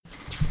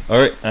All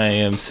right, I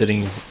am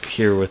sitting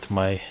here with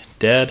my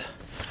dad.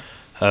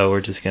 We're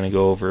just going to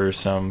go over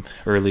some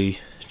early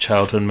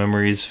childhood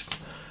memories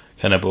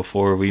kind of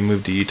before we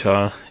moved to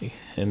Utah,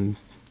 and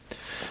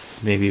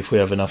maybe if we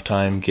have enough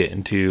time, get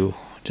into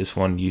just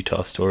one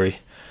Utah story.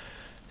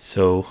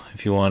 So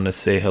if you want to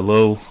say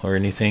hello or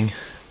anything,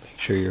 make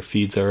sure your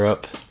feeds are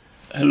up.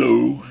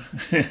 Hello.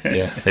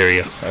 Yeah, there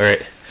we go. All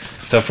right.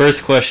 So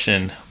first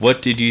question,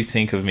 what did you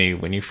think of me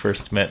when you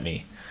first met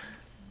me?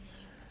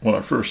 When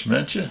I first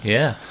met you?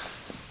 Yeah.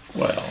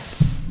 Well,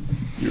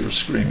 you were a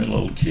screaming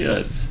little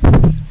kid.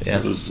 Yeah.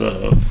 It was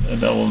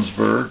in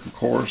Ellensburg, of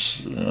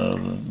course. The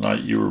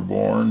night you were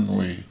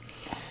born,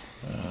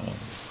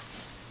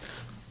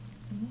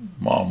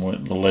 Mom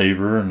went into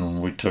labor,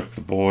 and we took the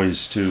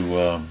boys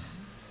to,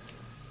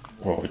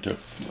 we took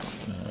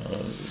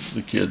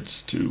the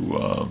kids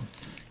to,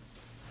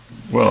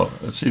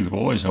 let's see, the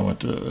boys, I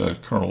went to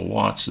Colonel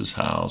Watts'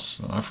 house.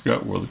 I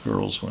forgot where the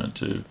girls went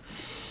to.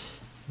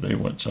 They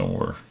went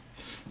somewhere.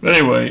 But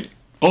anyway,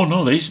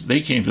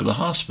 they came to the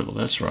hospital,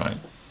 that's right.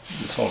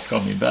 It's all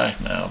coming back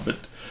now, but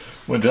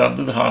went down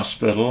to the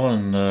hospital,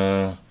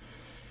 and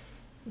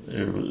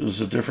it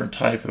was a different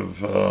type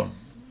of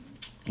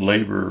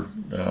labor,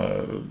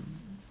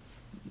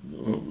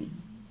 well,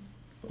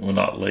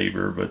 not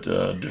labor, but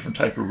a different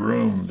type of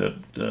room that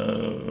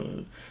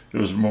it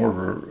was more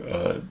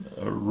of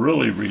a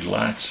really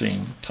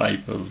relaxing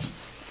type of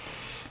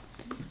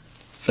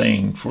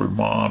thing for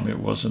Mom. It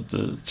wasn't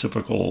the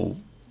typical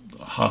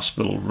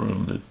hospital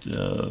room that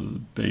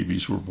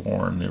babies were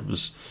born. It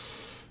was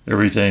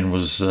everything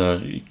was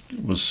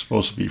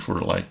supposed to be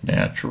for like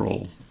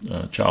natural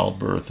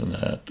childbirth and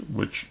that,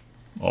 which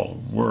all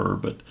of them were.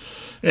 But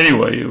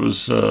anyway, it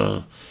was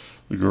the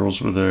girls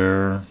were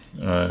there.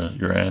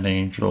 Your Aunt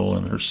Angel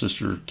and her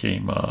sister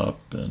came up,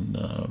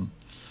 and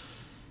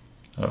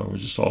we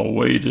just all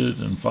waited,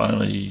 and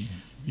finally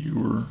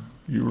you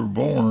were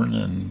born,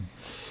 and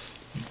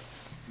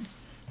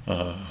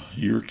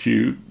you were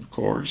cute, of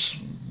course.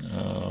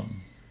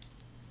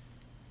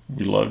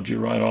 We loved you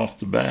right off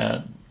the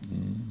bat.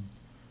 And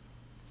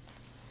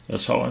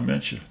that's how I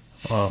met you.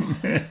 Well,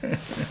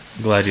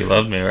 glad you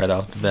loved me right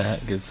off the bat,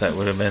 because that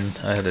would have been,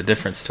 I had a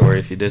different story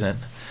if you didn't.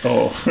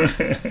 Oh.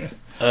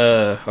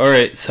 All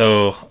right,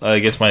 so I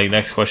guess my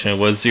next question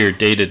was your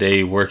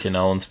day-to-day work in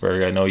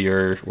Ellensburg. I know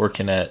you're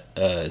working at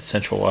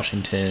Central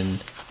Washington.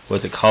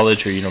 Was it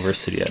college or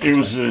university at the time? It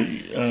was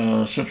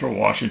Central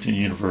Washington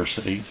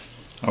University.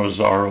 I was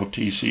the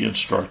ROTC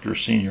instructor,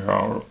 senior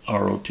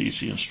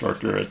ROTC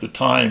instructor. At the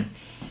time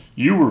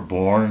you were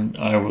born,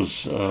 I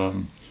was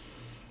the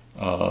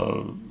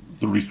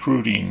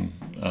recruiting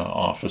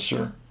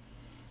officer.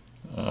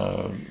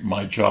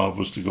 My job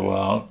was to go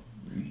out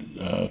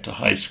to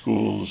high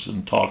schools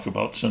and talk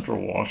about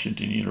Central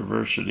Washington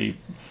University,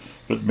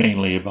 but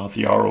mainly about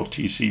the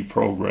ROTC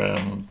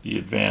program, the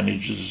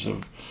advantages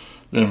of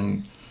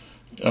them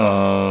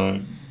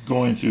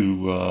going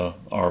through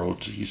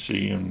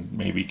ROTC and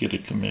maybe get a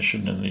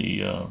commission in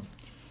the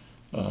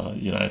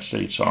United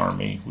States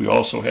Army. We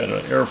also had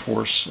an Air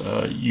Force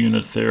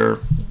unit there,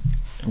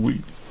 and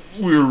we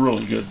were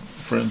really good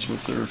friends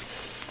with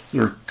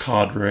their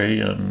cadre,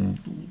 and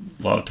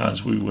a lot of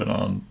times we went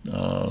on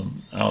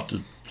out to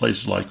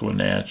places like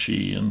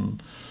Wenatchee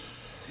and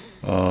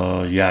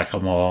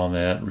Yakima and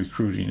that,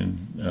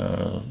 recruiting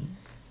in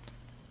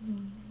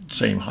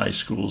same high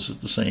schools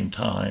at the same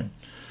time.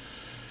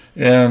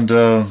 And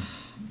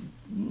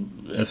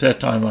at that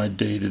time, my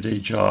day-to-day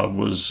job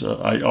was,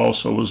 I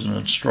also was an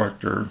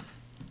instructor.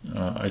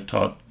 I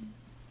taught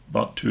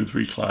about 2 or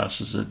 3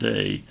 classes a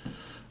day.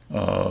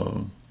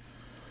 One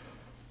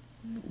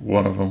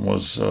of them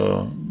was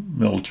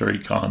military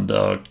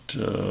conduct.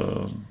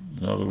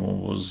 Another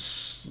one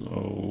was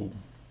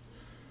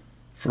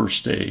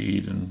first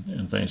aid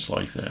and things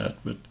like that.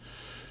 But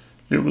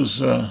it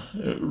was a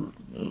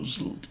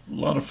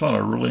lot of fun. I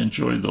really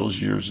enjoyed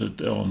those years at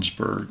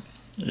Ellensburg.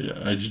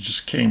 I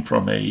just came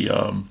from a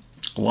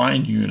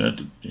line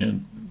unit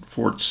in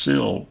Fort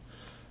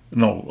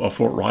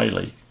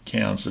Riley,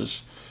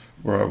 Kansas,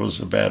 where I was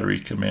a battery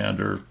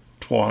commander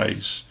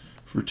twice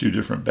for 2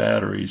 different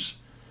batteries.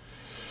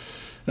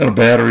 And a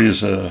battery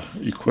is a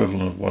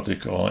equivalent of what they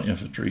call an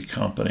infantry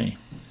company.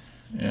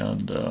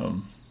 And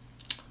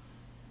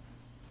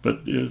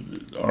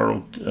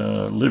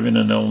living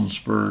in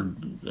Ellensburg,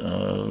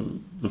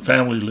 the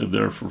family lived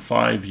there for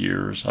 5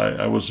 years.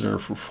 I was there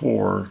for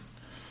 4.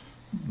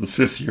 The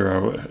 5th year I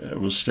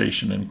was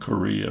stationed in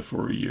Korea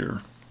for a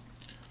year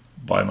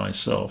by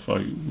myself.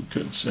 We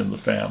couldn't send the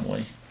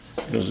family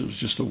because it was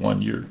just a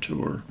 1-year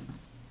tour.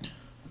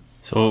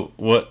 So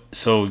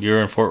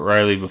you're in Fort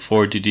Riley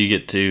before. Did you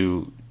get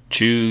to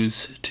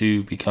choose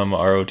to become a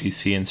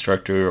ROTC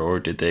instructor, or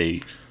did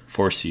they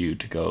force you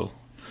to go?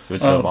 It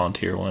was a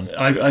volunteer one.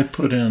 I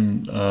put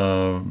in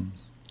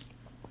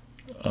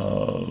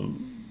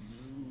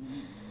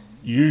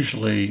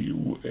usually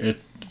at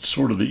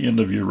sort of the end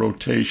of your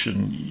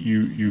rotation,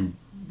 you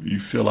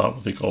fill out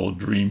what they call a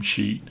dream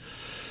sheet,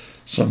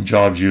 some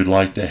jobs you'd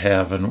like to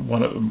have. And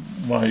one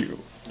of my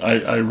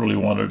I really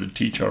wanted to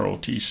teach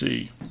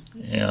ROTC,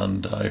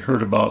 and I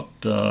heard about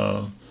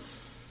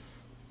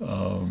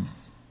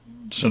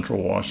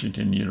Central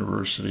Washington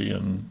University,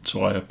 and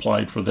so I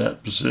applied for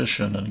that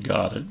position and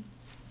got it.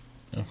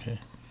 Okay.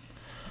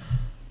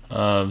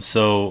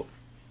 So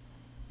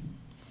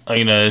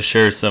I'm gonna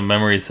share some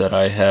memories that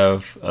I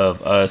have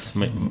of us,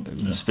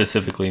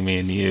 specifically me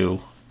and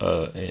you,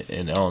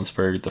 in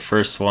Ellensburg. The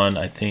first one,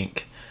 I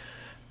think,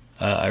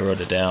 I wrote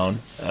it down,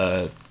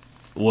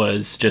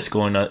 was just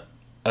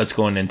us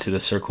going into the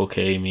Circle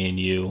K, me and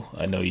you.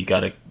 I know you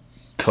got a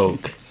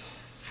Coke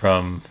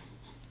from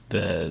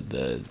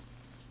the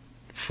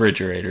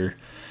refrigerator,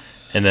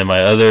 and then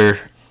my other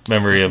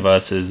memory of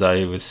us is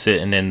I was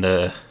sitting in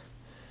the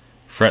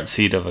front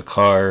seat of a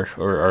car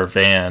or our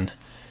van,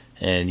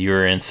 and you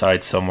were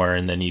inside somewhere,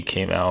 and then you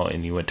came out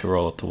and you went to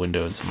roll up the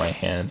windows, and my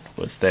hand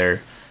was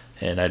there,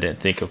 and I didn't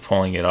think of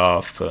pulling it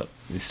off, but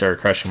you started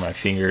crushing my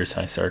fingers,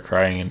 and I started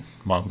crying, and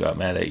Mom got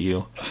mad at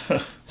you.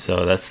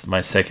 So that's my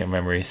second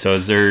memory. So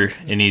is there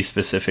any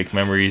specific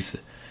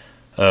memories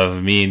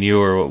of me and you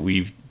or what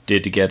we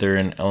did together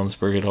in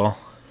Ellensburg at all?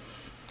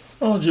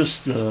 Well,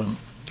 just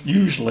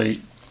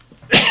usually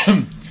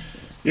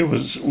it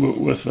was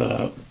with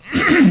there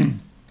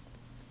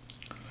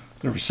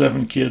were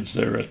 7 kids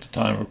there at the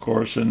time, of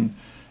course, and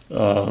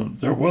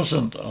there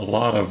wasn't a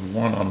lot of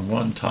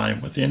one-on-one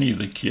time with any of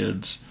the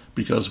kids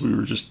because we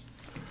were just,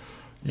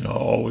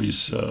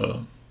 always,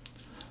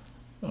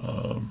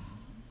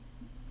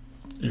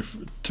 if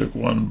it took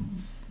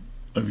one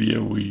of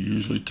you, we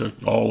usually took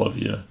all of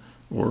you,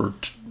 or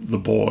the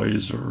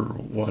boys, or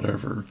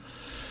whatever.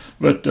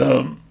 But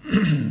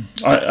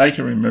I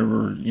can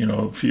remember,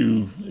 a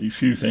few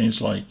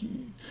things, like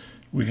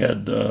we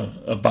had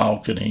a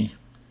balcony,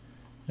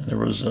 and there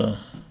was a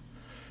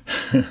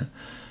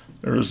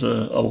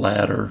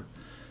ladder.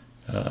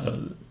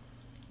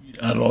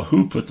 I don't know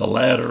who put the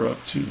ladder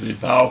up to the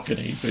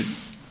balcony, but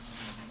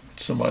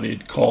somebody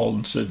had called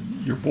and said,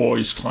 "Your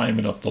boy's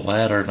climbing up the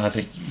ladder," and I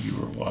think you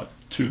were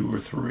 2 or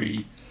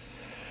 3.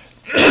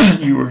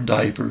 You were in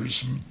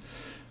diapers and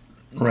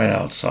ran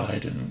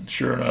outside, and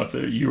sure enough,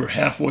 you were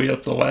halfway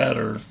up the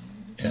ladder,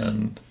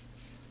 and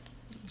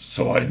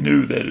so I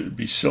knew that it would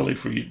be silly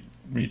for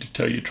me to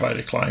tell you try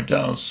to climb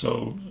down,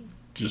 so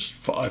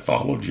I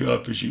followed you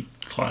up as you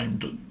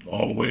climbed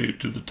all the way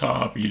to the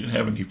top. You didn't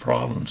have any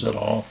problems at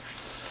all.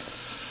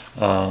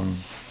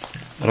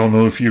 I don't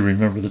know if you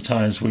remember the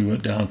times we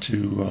went down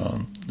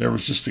to, there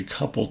was just a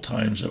couple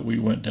times that we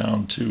went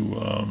down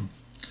to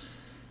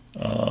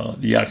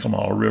the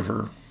Yakima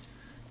River,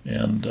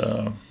 and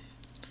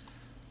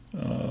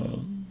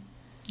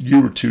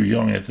you were too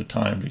young at the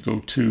time to go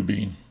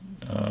tubing.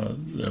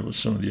 There was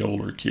some of the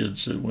older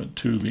kids that went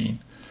tubing.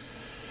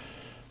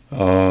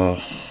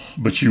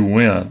 But you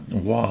went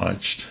and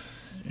watched,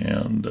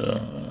 and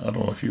I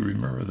don't know if you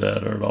remember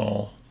that at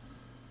all.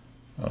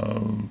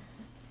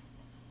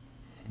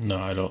 No,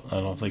 I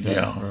don't think I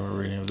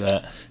remember any of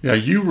that. Yeah,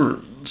 you were.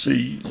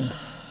 See,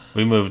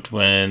 we moved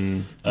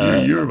when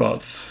you're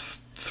about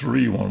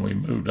 3 when we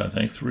moved. I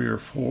think 3 or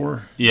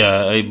 4.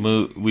 Yeah,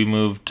 we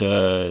moved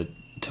to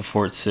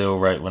Fort Sill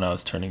right when I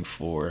was turning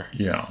 4.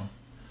 Yeah,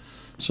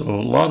 so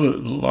a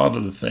lot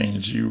of the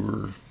things you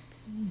were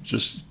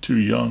just too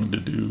young to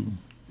do.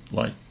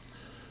 Like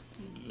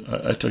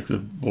I took the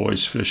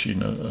boys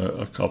fishing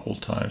a couple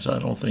times. I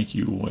don't think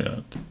you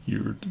went.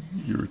 You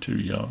were too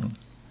young.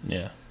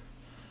 Yeah.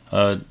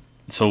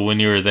 So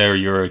when you were there,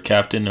 you were a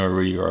captain, or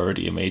were you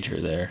already a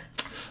major there?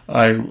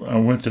 I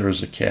went there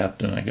as a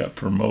captain. I got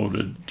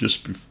promoted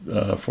just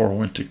before I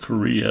went to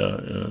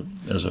Korea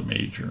as a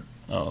major.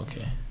 Oh,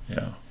 okay.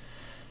 Yeah.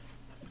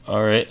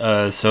 All right.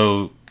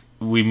 So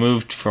we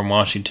moved from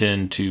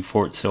Washington to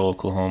Fort Sill,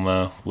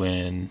 Oklahoma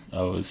when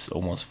I was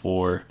almost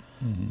 4.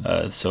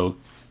 Mm-hmm. So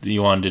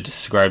you wanted to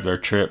describe our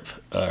trip,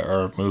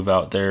 our move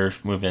out there,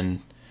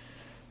 moving,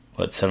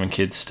 7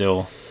 kids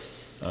still?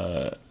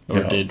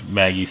 Or did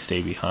Maggie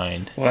stay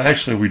behind? Well,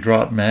 actually, we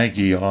dropped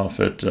Maggie off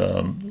at.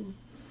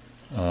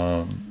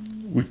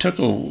 We took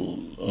a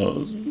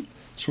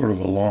sort of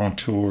a long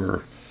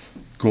tour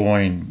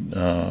going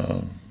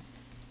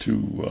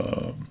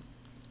to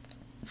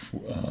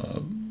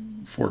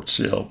Fort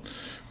Sill.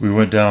 We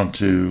went down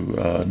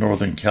to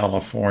Northern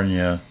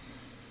California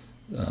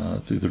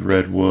through the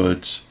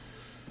redwoods,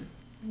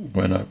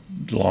 went up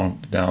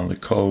down the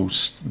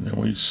coast, and then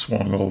we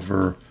swung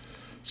over.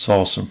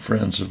 Saw some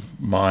friends of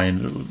mine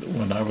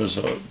when I was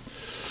a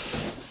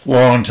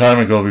long time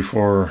ago.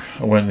 Before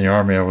I went in the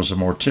Army, I was a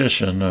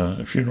mortician,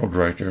 a funeral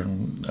director,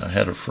 and I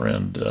had a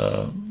friend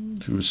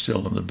who was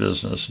still in the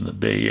business in the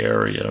Bay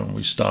Area, and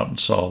we stopped and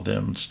saw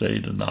them and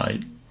stayed a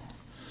night.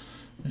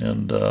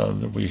 And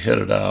then we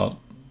headed out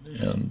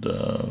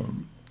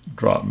and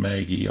dropped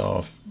Maggie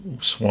off,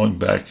 swung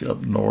back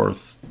up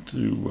north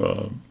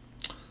to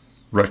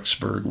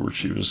Rexburg, where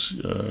she was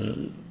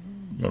going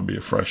to be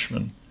a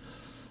freshman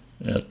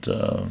at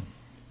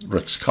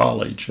Rex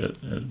College at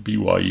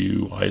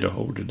BYU,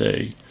 Idaho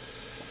today.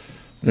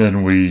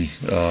 Then we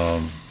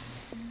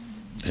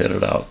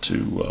headed out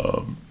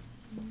to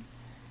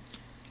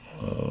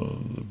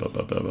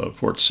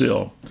Fort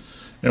Sill,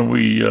 and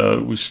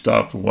we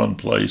stopped one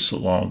place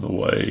along the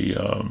way.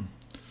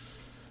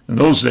 In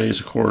those days,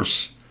 of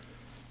course,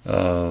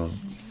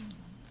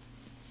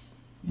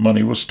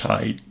 money was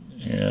tight,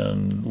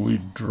 and we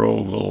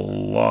drove a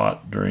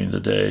lot during the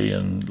day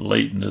and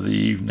late into the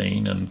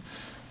evening. And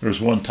there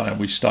was one time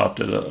we stopped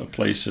at a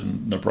place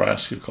in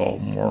Nebraska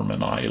called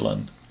Mormon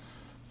Island,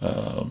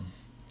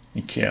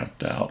 and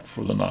camped out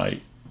for the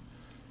night.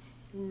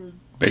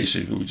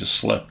 Basically, we just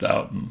slept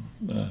out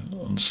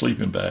on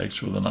sleeping bags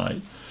for the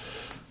night.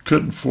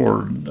 Couldn't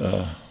afford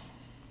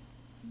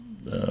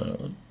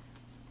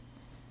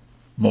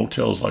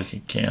motels like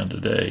you can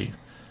today.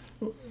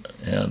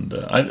 And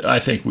I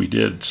think we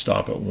did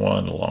stop at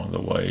one along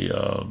the way,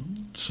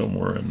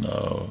 somewhere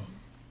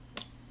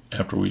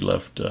after we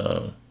left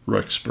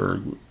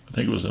Rexburg. I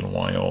think it was in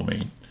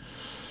Wyoming.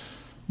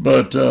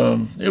 But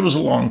it was a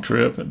long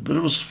trip, but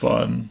it was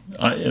fun.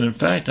 And in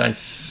fact, I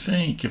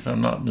think, if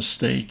I'm not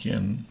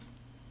mistaken,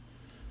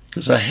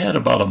 because I had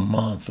about a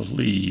month of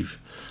leave,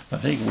 I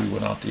think we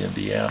went out to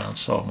Indiana and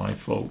saw my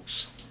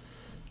folks.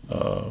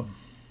 And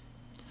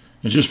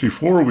just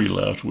before we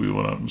left, we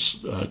went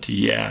up to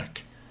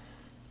Yaak,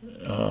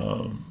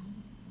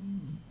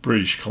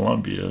 British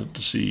Columbia,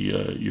 to see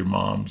your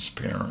mom's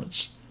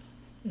parents.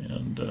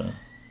 And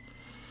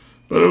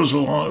but it was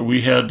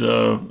we had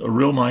a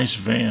real nice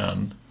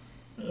van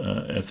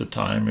at the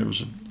time. It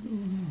was a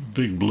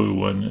big blue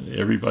one.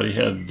 Everybody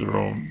had their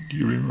own. Do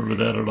you remember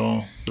that at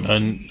all?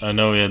 I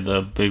know we had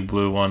the big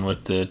blue one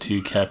with the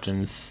two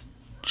captain's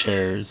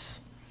chairs,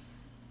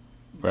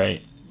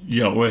 right?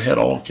 Yeah, we had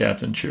all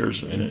captain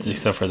chairs in it.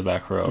 Except for the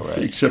back row, right?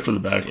 Except for the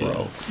back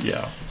row,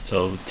 yeah.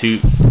 So two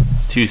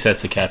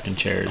sets of captain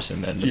chairs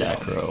and then the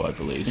back row, I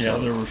believe. So.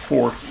 Yeah, there were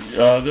four.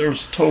 There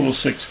was a total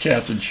 6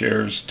 captain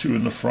chairs, 2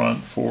 in the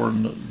front, 4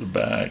 in the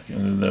back,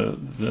 and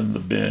then the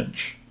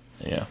bench.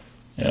 Yeah.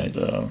 And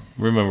I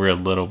remember a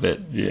little bit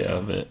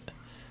of it.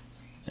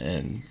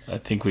 And I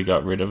think we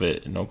got rid of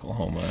it in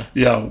Oklahoma.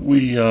 Yeah,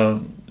 we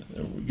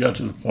got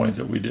to the point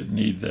that we didn't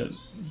need that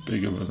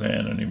big of a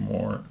van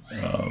anymore.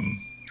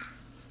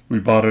 We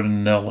bought it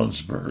in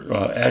Ellensburg.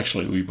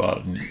 Actually, we bought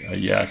it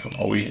in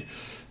Yakima.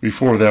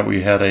 Before that,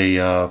 we had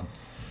a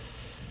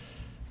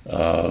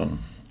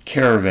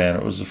Caravan.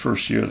 It was the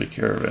first year the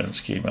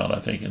Caravans came out, I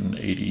think in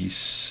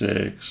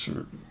 86,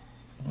 or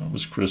when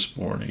was Chris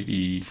born?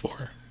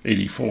 84.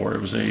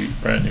 It was a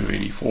brand new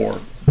 84.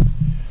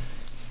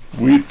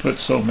 We put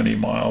so many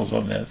miles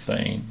on that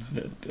thing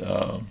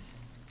that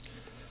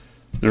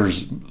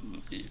there's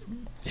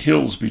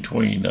hills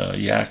between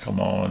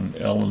Yakima and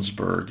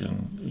Ellensburg,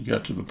 and it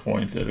got to the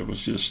point that it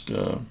was just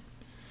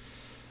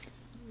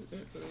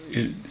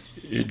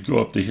it'd go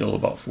up the hill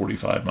about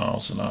 45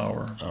 miles an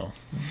hour. Oh.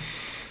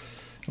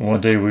 And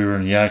one day we were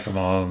in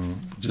Yakima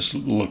and just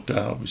looked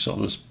out. We saw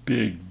this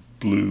big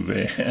blue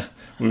van.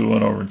 We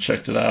went over and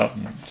checked it out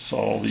and saw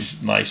all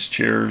these nice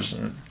chairs,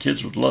 and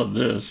kids would love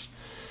this.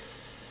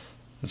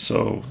 And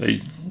so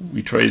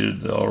we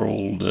traded our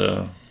old.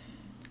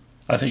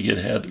 I think it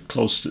had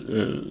close to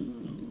a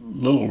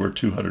little over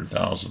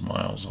 200,000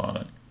 miles on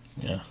it.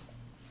 Yeah.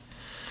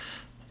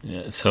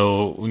 Yeah.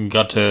 So we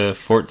got to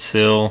Fort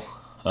Sill.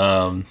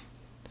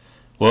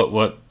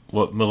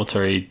 What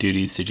military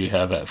duties did you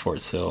have at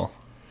Fort Sill?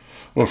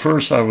 Well,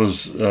 first I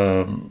was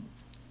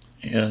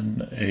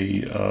in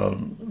a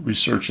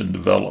research and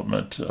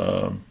development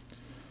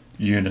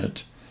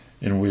unit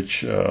in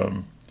which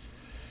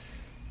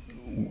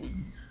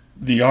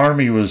the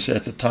Army was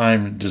at the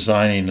time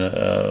designing an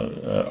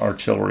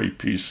artillery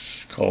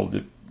piece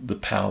called the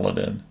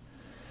Paladin,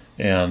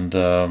 and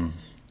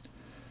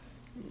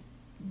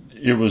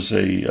it was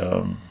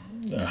a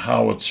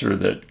howitzer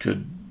that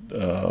could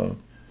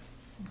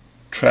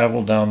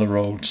travel down the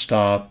road,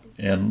 stop,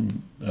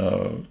 and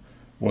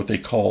what they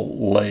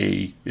call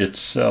lay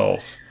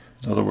itself.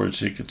 In other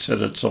words, it could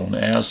set its own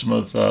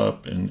azimuth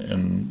up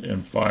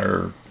and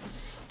fire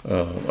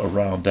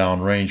around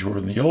downrange. Where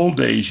in the old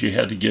days you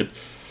had to get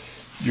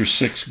your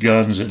 6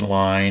 guns in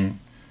line.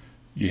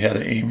 You had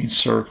an aiming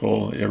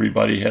circle.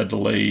 Everybody had to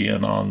lay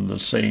in on the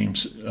same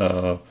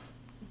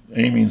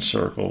aiming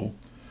circle.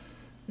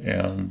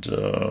 And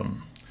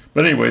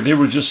but anyway, they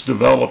were just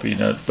developing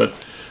it. But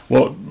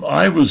what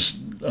I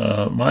was,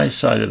 my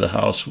side of the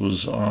house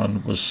was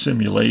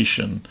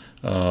simulation.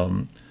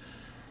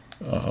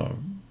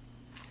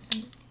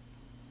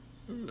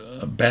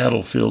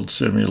 Battlefield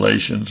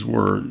simulations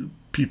where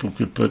people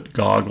could put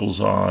goggles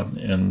on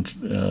and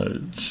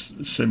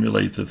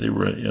simulate that they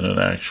were in an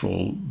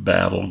actual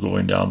battle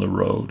going down the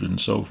road and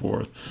so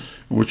forth,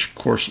 which of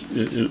course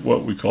is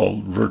what we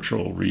call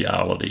virtual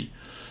reality.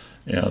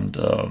 And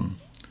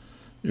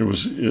it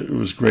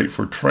was great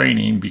for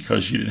training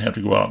because you didn't have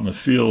to go out in the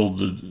field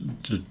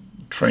to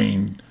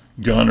train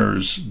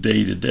gunners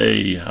day to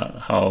day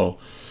how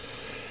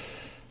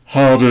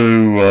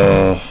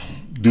to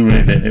do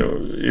anything.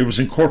 It was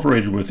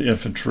incorporated with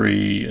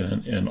infantry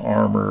and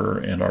armor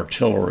and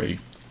artillery.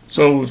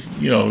 So,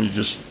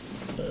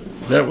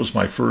 that was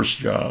my first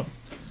job.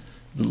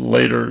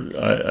 Later,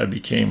 I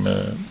became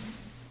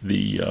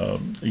the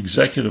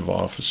executive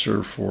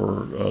officer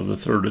for the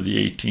 3rd of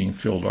the 18th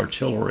Field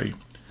Artillery.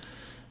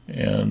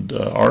 And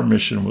our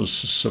mission was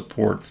to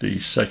support the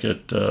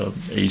 2nd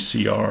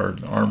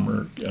ACR,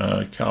 Armored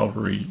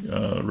Cavalry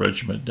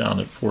Regiment down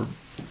at Fort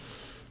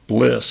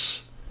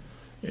Bliss.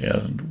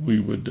 And we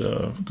would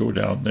go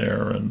down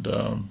there and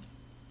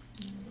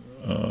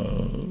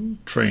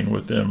train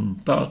with them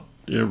about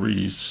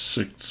every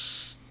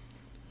 6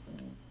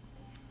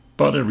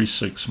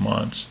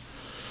 months.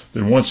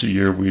 Then once a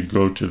year we'd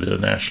go to the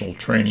National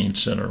Training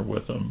Center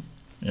with them,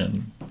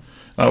 and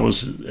I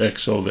was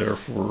XO there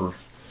for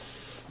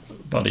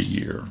about a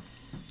year,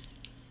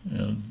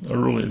 and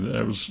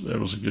that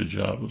was a good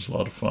job. It was a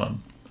lot of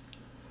fun.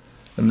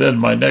 And then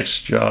my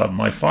next job,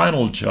 my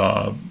final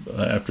job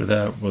after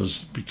that,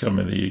 was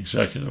becoming the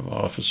executive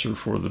officer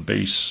for the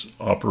base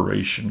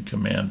operation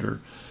commander.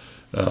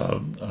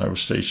 I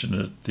was stationed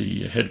at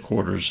the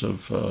headquarters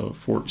of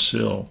Fort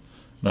Sill,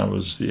 and I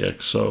was the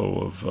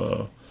XO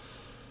of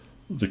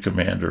the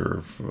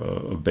commander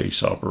of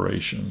base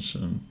operations,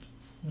 and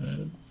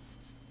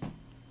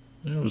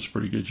it was a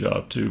pretty good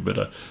job too.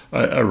 But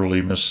I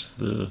really missed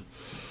the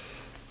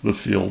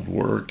field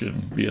work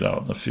and being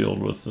out in the field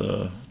with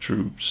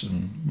troops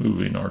and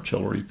moving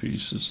artillery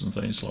pieces and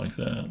things like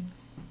that.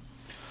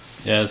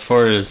 Yeah, as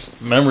far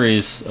as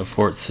memories of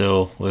Fort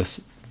Sill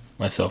with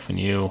myself and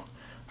you,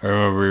 I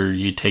remember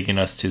you taking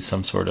us to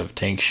some sort of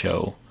tank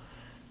show.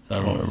 I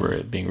remember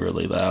it being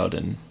really loud,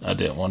 and I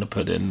didn't want to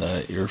put in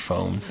the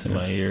earphones in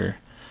my ear.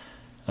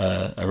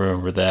 I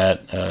remember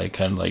that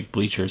kind of like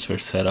bleachers were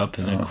set up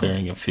in a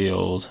clearing of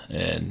field,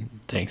 and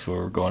tanks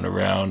were going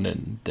around,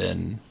 and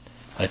then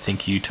I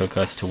think you took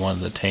us to one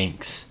of the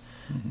tanks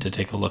to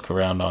take a look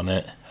around on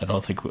it. I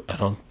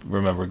don't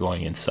remember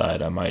going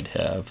inside. I might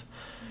have.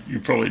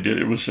 You probably did.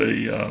 It was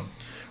a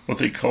what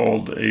they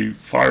called a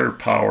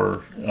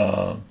firepower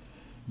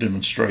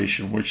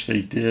demonstration, which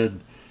they did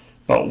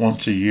about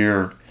once a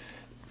year.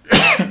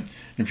 I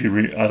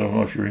don't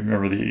know if you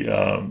remember they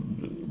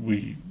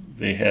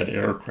had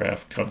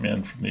aircraft come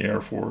in from the Air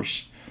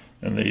Force,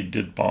 and they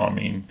did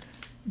bombing,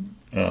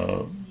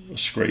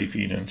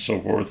 scraping, and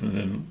so forth, and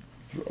then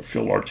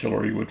field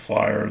artillery would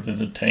fire, then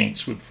the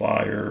tanks would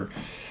fire,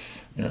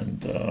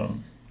 and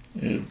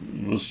it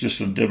was just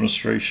a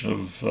demonstration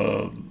of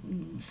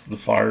the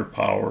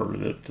firepower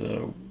that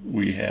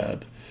we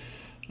had.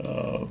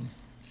 Do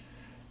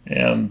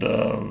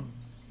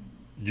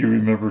you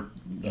remember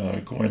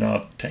going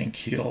out Tank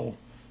Hill?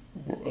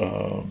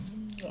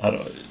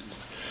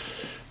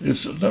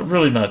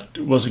 It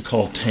wasn't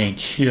called Tank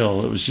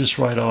Hill. It was just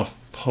right off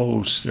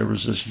post. There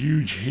was this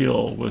huge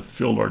hill with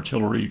field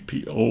artillery,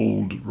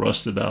 old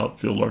rusted out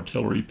field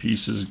artillery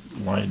pieces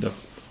lined up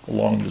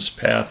along this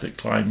path that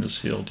climbed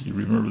this hill. Do you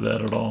remember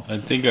that at all? I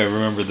think I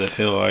remember the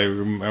hill. I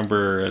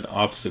remember an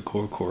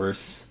obstacle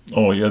course.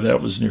 Oh yeah,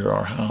 that was near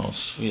our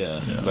house.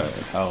 Yeah. By our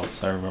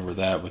house. I remember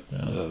that with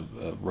a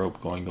rope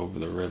going over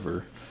the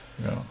river.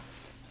 Yeah.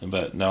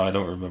 But no, I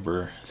don't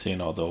remember seeing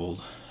all the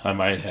old. I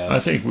might have. I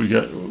think we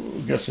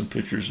got some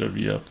pictures of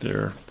you up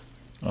there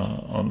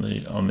on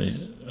the.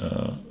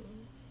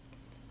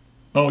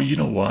 Oh, you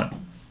know what?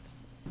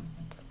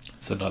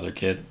 It's another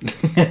kid.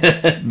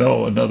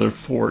 No, another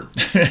fort.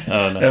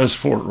 Oh no, that was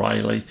Fort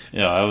Riley.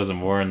 Yeah, I wasn't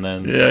born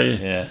then.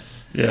 Yeah.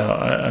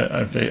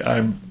 I think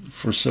I'm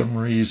for some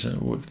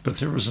reason, but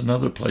there was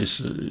another place.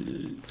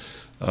 Do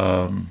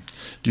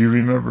you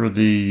remember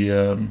the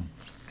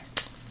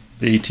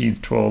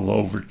 1812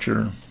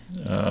 Overture?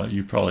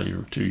 You probably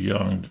were too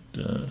young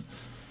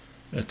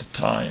at the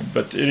time,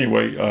 but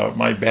anyway,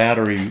 my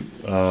battery.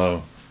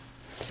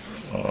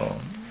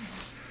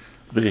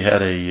 They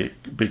had a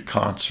big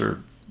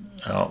concert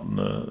out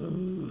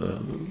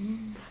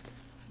in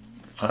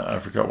I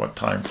forgot what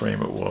time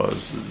frame it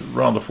was,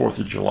 around the 4th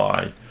of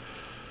July,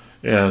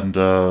 and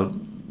their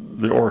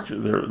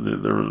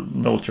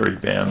military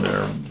band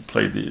there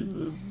played the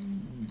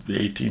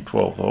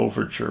 1812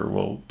 Overture.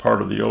 Well,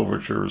 part of the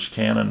overture was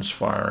cannons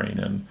firing,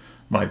 and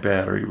my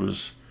battery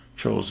was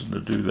chosen to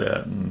do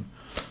that, and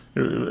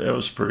it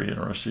was pretty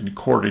interesting.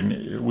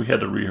 We had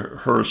to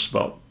rehearse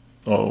about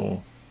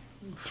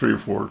 3 or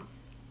 4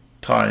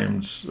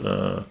 times.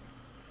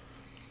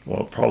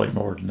 Well, probably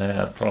more than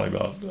that, probably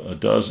about a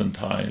dozen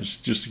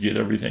times, just to get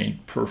everything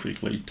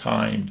perfectly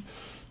timed,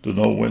 to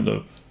know when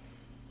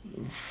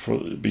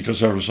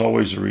because there was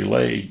always a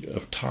relay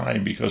of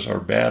time, because our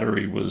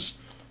battery was,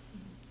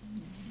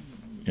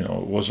 it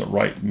wasn't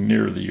right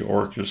near the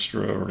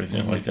orchestra or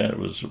anything like that. It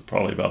was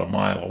probably about a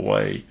mile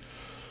away,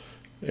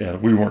 and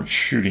we weren't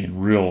shooting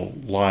real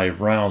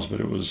live rounds,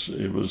 but it was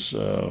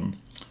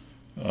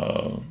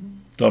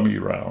dummy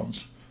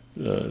rounds.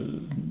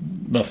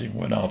 Nothing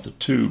went out the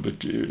tube,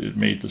 but it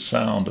made the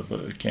sound of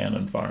a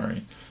cannon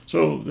firing.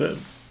 So that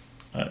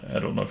I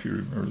don't know if you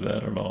remember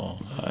that at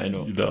all. I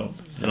don't. You don't.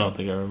 I don't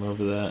think I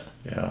remember that.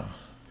 Yeah.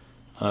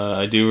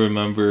 I do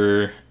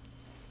remember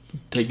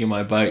taking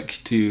my bike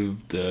to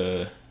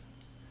the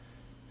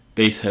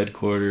base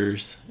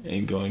headquarters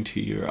and going to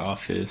your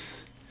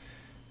office.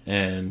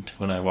 And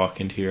when I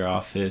walk into your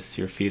office,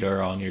 your feet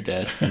are on your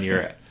desk and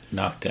you're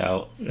knocked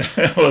out.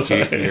 Was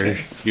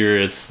You're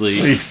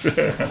asleep.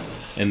 Sleep.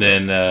 And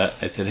then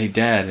I said, "Hey,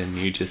 Dad," and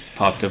you just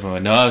popped up and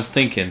went, "No, I was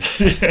thinking."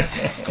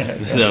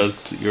 That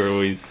was your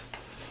always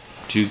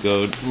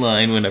go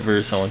line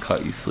whenever someone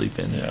caught you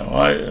sleeping.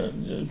 Yeah.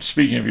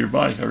 Speaking of your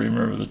bike, I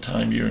remember the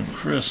time you and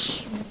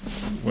Chris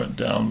went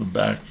down the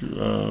back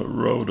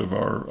road of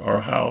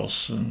our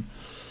house, and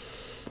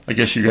I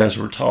guess you guys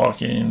were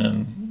talking,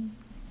 and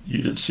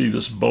you did see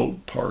this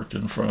boat parked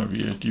in front of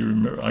you. Do you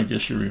remember? I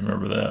guess you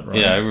remember that, right?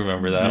 Yeah, I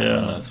remember that Yeah.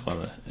 one. That's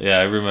one.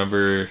 I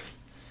remember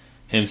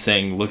him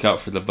saying, "Look out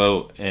for the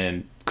boat,"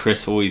 and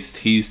Chris always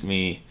teased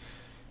me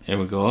and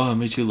would go, "Oh, I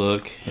made you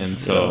look." And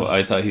so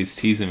I thought he was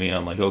teasing me.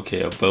 I'm like,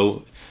 okay, a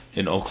boat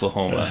in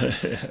Oklahoma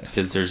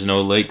because there's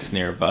no lakes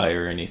nearby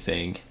or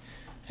anything.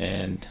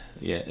 And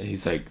yeah,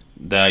 he's like,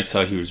 then I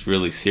saw he was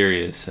really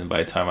serious, and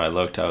by the time I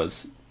looked, I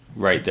was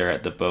right there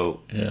at the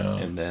boat. Yeah.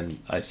 And then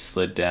I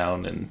slid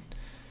down, and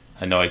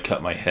I know I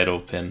cut my head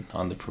open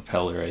on the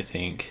propeller, I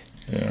think.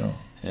 Yeah.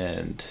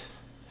 And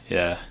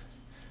yeah,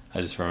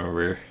 I just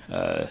remember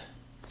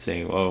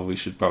saying, "Oh, we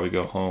should probably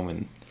go home,"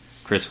 and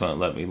Chris wouldn't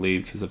let me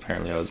leave because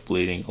apparently I was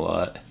bleeding a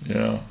lot.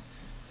 Yeah.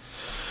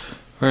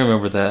 I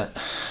remember that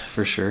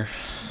for sure.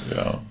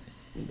 Yeah.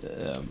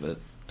 But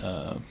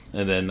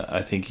and then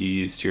I think you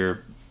used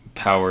your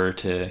power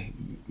to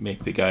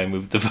make the guy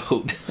move the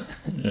boat.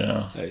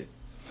 Yeah.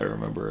 If I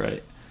remember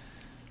right.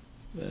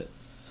 But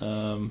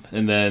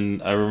and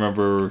then I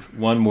remember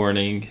one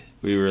morning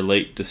we were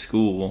late to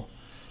school,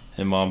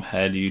 and Mom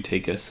had you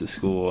take us to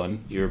school,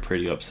 and you were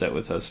pretty upset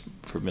with us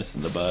for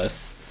missing the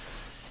bus.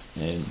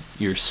 And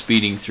you're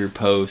speeding through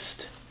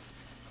Post,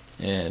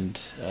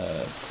 and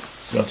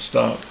Got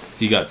stopped.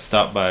 you got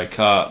stopped by a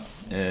cop,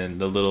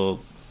 and the little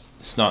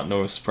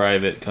snot-nosed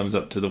private comes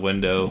up to the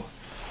window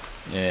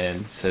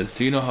and says,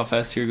 "Do you know how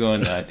fast you're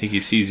going?" And I think he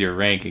sees your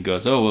rank and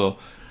goes, "Oh, well,"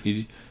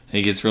 and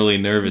he gets really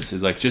nervous.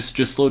 He's like, just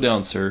slow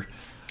down, sir."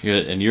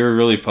 And you're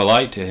really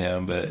polite to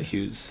him, but he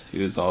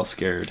was all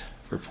scared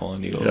for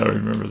pulling you over. Yeah, I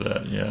remember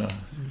that. Yeah.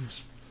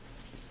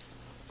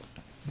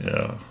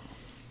 Yeah.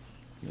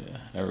 Yeah,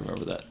 I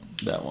remember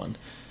that one.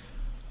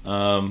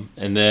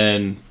 And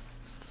then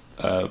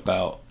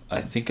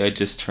I think I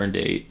just turned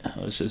 8. I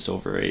was just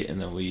over 8,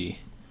 and then we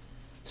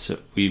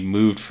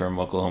moved from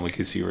Oklahoma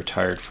because you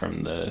retired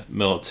from the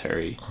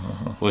military.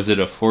 Uh-huh. Was it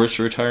a forced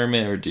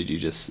retirement, or did you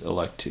just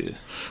elect to?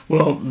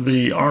 Well,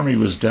 the Army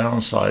was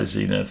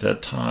downsizing at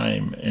that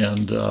time,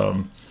 and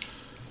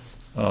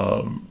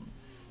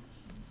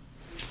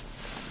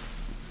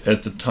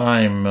at the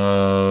time,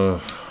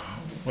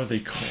 what do they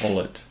call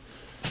it?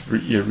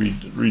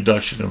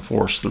 Reduction in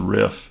force, the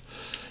RIF.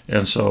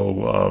 And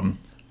so,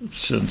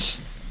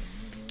 since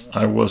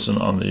I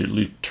wasn't on the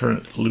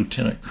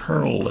lieutenant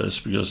colonel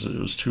list because it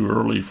was too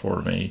early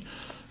for me,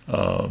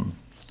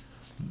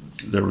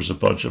 there was a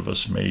bunch of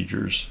us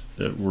majors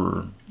that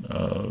were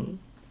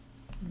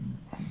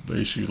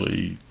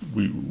basically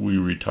we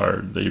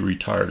retired. They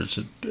retired us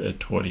at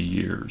 20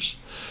 years.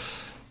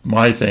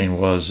 My thing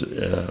was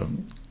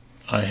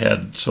I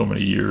had so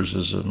many years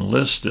as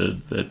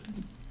enlisted that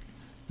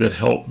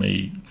helped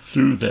me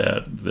through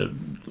that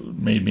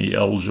made me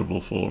eligible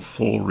for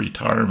full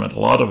retirement. A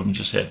lot of them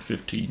just had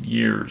 15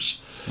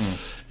 years.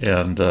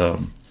 And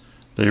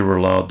they were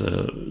allowed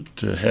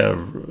to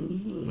have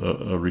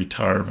a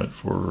retirement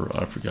for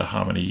I forget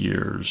how many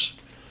years,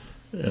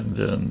 and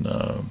then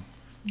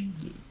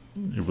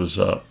it was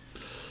up.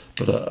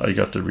 But I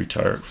got to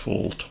retire at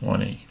full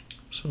 20,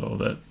 so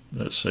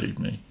that saved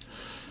me.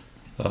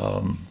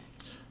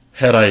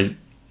 Had I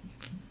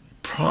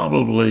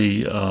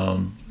probably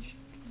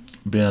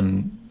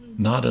been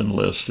not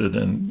enlisted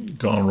and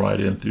gone right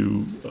in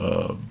through,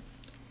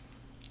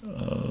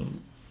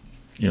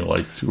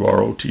 like through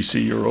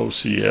ROTC or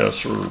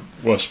OCS or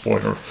West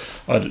Point, or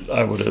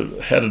I would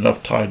have had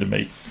enough time to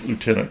make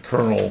lieutenant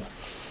colonel,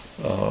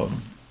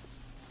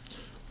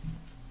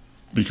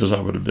 because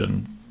I would have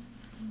been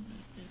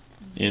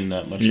In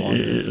that much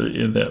longer.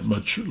 in that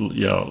much,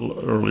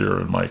 earlier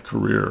in my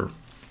career.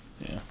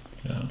 Yeah.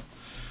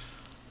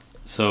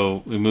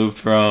 So we moved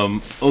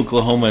from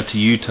Oklahoma to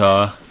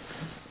Utah.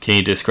 Can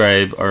you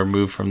describe our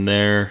move from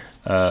there?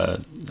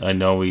 I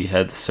know we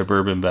had the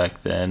Suburban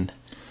back then.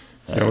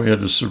 We had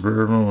the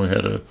Suburban. We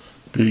had a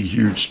big,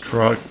 huge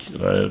truck.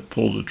 And I had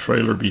pulled a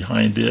trailer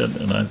behind it,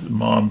 and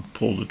Mom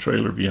pulled a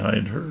trailer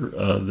behind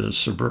her, the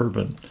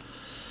Suburban.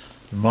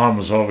 And Mom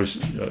was always,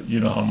 you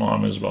know how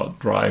Mom is about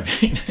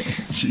driving.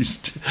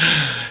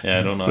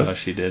 I don't know how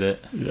she did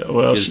it. Yeah,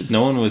 well,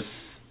 no one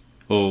was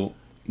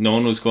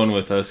going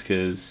with us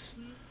because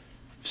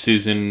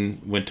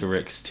Susan went to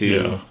Rick's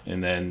too,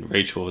 and then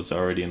Rachel was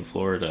already in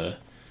Florida,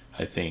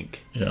 I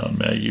think. Yeah, and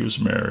Maggie was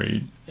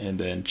married. And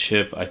then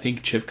Chip, I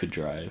think Chip could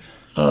drive.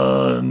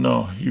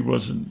 No, he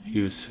wasn't. He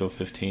was still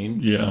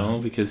 15? Yeah. No,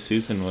 because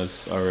Susan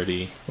was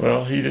already...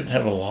 Well, he didn't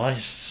have a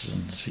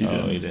license. He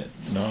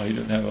didn't. No, he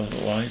didn't have a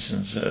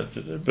license.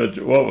 But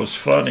what was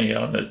funny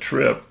on that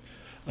trip,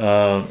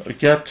 I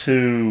got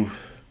to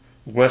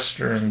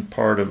western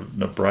part of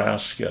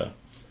Nebraska,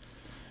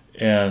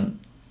 and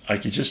I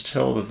could just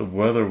tell that the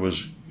weather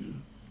was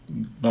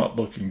not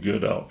looking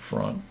good out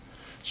front.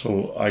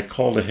 So I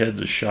called ahead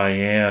to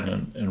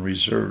Cheyenne and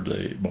reserved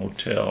a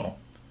motel,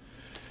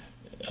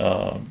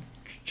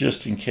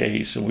 just in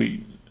case.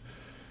 And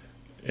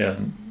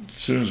as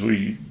soon as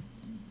we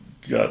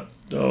got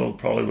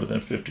probably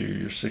within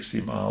 50 or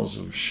 60 miles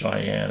of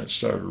Cheyenne, it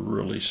started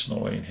really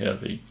snowing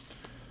heavy.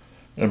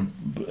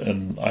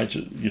 And I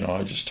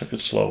just took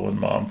it slow, and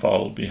Mom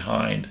followed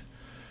behind.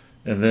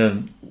 And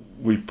then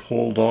we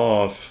pulled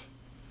off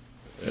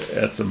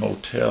at the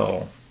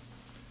motel,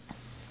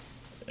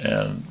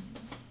 and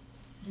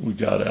we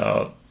got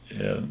out,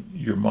 and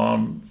your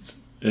mom,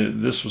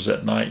 this was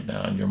at night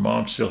now, and your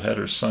mom still had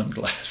her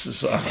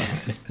sunglasses on.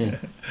 And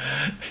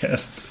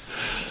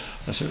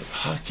I said,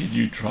 how could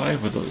you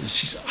drive with those?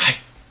 She said,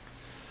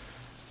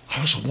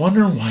 I was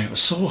wondering why it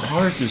was so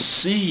hard to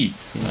see.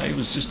 I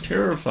was just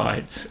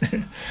terrified.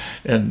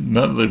 And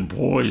none of the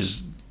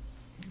boys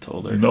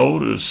told her.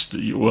 Noticed.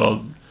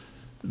 Well,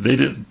 they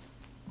didn't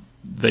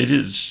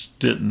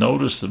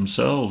notice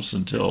themselves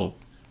until,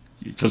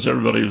 because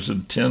everybody was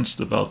intense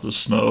about the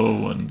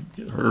snow and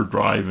her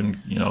driving,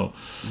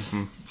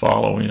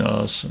 following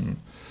us. And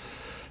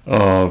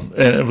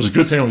it was a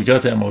good thing we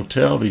got that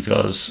motel,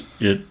 because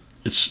it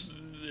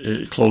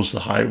closed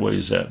the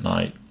highways that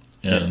night.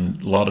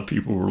 And a lot of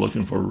people were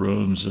looking for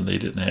rooms, and they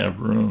didn't have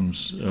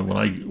rooms. When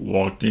I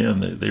walked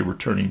in, they were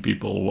turning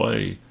people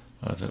away.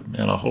 I thought,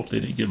 man, I hope they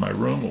didn't give my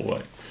room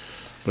away.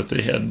 But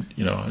they hadn't,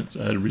 I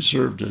had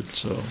reserved it.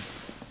 So,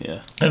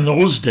 yeah. In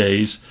those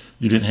days,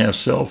 you didn't have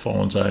cell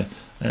phones. I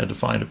had to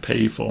find a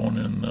pay phone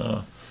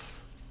and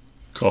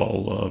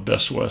call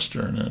Best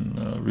Western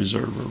and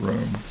reserve a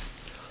room.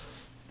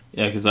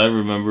 Yeah, because I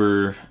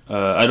remember,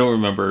 I don't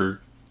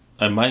remember,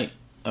 I might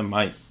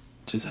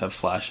just have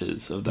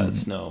flashes of that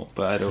snow,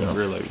 but I don't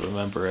really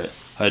remember it.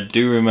 I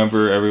do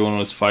remember everyone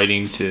was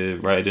fighting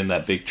to ride in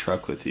that big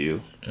truck with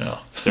you. Yeah.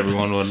 Because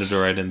everyone wanted to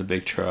ride in the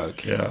big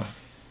truck. Yeah.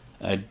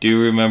 I do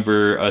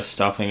remember us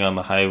stopping on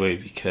the highway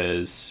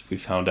because we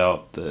found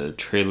out when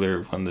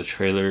the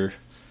trailer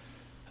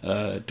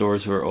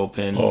doors were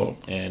open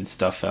and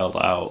stuff fell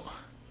out.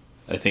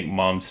 I think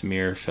Mom's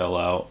mirror fell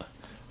out,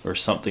 or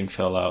something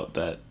fell out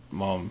that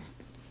Mom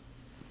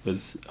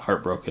was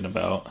heartbroken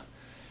about.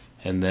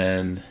 And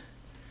then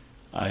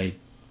I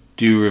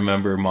do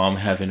remember Mom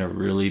having a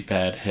really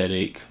bad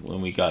headache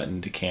when we got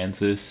into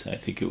Kansas. I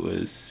think it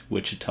was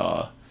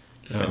Wichita.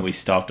 Yeah. And we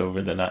stopped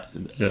over the night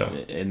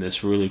in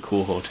this really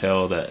cool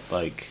hotel that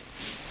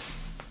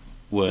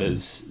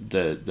was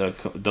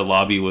the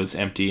lobby was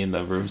empty and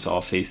the rooms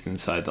all faced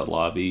inside the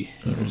lobby.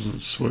 There was a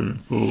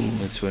swimming pool.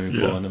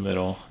 Pool in the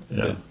middle.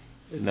 Yeah.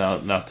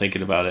 But now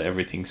thinking about it,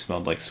 everything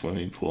smelled like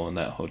swimming pool in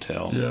that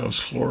hotel. Yeah, it was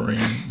chlorine.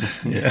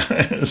 Yeah,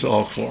 it was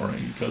all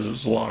chlorine because it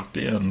was locked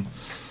in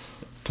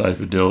type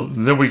of deal.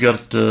 And then we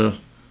got and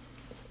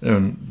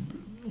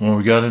when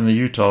we got into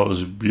Utah, it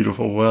was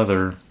beautiful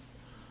weather.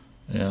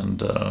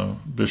 And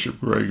Bishop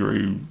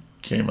Gregory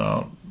came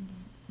out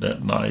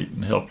that night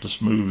and helped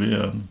us move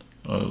in,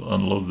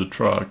 unload the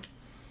truck.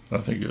 I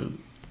think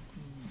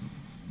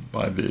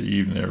by the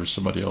evening there was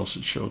somebody else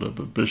that showed up,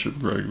 but Bishop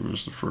Gregory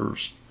was the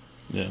first.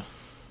 Yeah.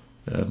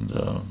 And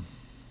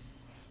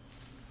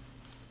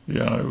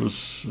it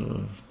was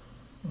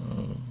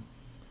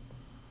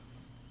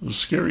a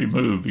scary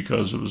move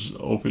because it was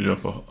opening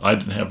up. I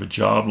didn't have a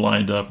job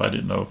lined up. I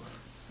didn't know.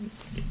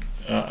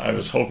 I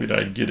was hoping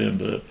I'd get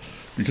into,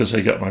 because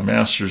I got my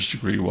master's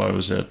degree while I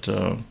was at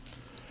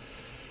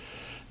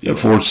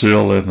Fort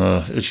Sill in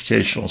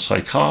educational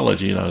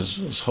psychology, and I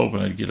was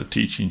hoping I'd get a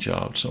teaching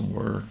job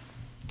somewhere.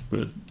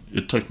 But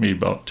it took me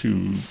about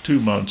two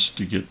months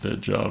to get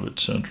that job at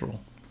Central.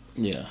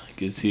 Yeah,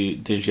 because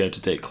did you have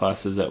to take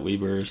classes at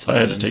Weber or something? I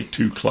had to take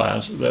 2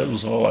 classes. That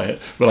was all I had.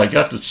 But I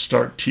got to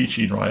start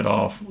teaching right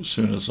off as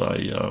soon as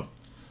I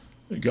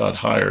got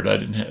hired.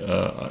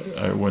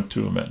 I went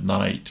to him at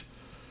night.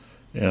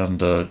 And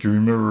do you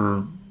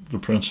remember the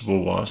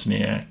principal,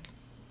 Wozniak?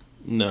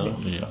 No.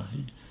 Yeah,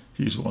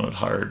 he's the one that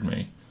hired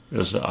me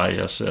as an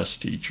ISS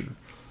teacher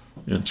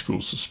in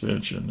school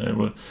suspension.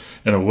 And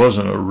it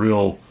wasn't a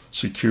real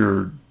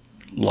secure,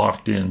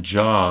 locked-in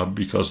job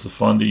because the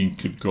funding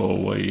could go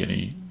away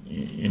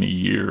any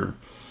year.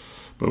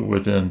 But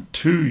within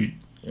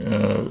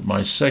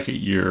my second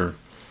year,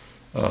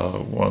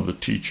 one of the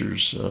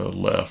teachers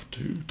left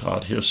who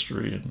taught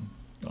history, and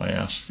I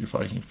asked if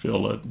I can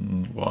fill it,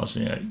 and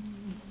Wozniak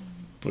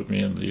put me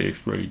in the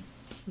 8th grade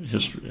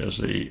history as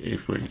a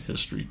 8th grade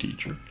history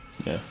teacher.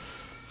 Yeah.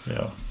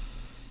 Yeah.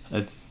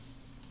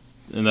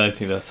 And I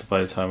think that's by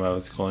the time I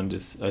was going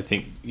to. I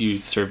think you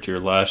served your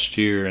last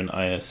year in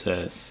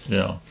ISS.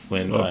 Yeah.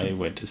 When I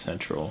went to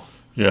Central.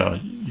 Yeah,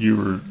 you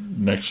were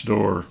next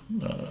door.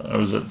 I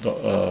was at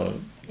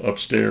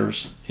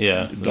upstairs.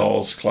 Yeah.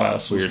 Doll's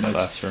class. Weird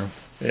classroom.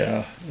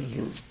 Yeah.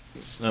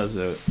 That was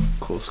a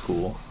cool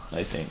school,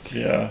 I think.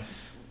 Yeah.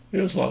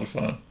 It was a lot of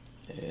fun.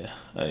 Yeah.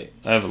 I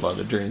have a lot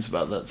of dreams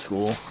about that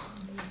school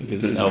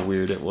because how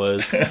weird it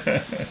was.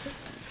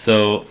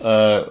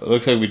 So,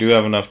 looks like we do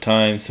have enough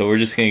time, so we're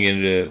just going to get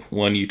into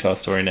one Utah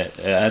story, and it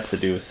has to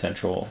do with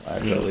Central,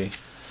 actually. Yeah.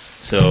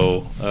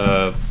 So,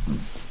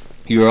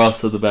 you were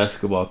also the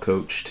basketball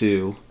coach,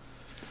 too.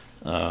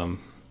 I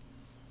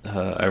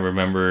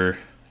remember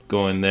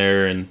going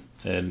there, and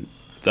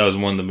that was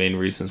one of the main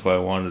reasons why I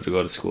wanted to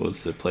go to school,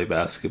 is to play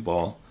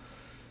basketball,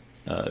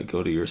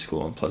 go to your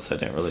school, and plus I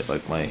didn't really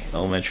like my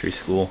elementary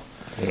school.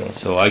 Yeah.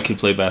 So I could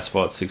play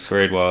basketball at 6th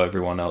grade while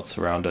everyone else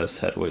around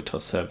us had to wait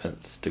till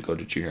 7th to go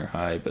to junior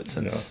high. But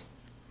since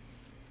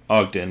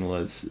Ogden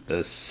was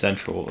a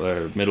central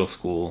or middle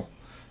school,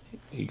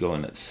 you go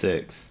in at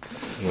 6th.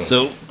 Yeah.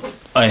 So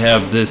I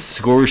have this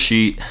score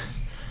sheet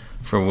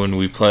from when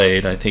we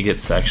played. I think it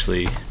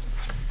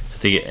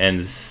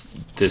ends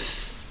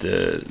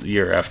the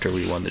year after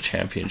we won the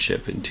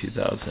championship in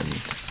 2000.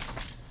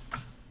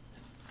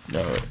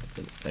 No,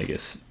 I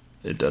guess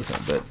it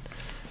doesn't, but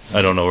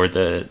I don't know where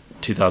the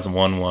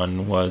 2001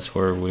 one was,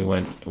 where we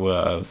went.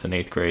 Well, I was in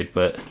 8th grade,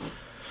 but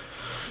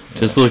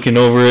just looking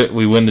over it,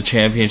 we win the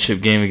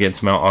championship game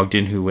against Mount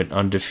Ogden, who went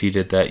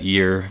undefeated that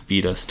year,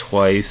 beat us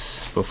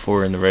twice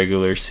before in the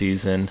regular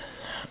season.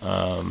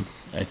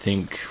 I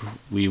think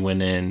we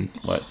went in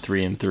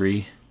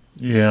 3-3.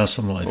 Yeah,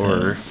 something like that.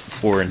 Or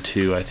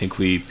 4-2. I think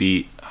we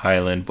beat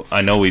Highland.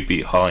 I know we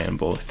beat Highland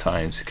both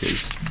times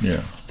because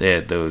they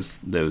had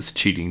those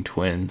cheating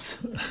twins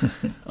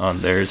on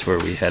theirs where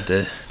they had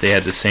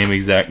the same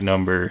exact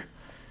number,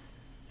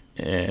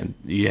 and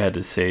you had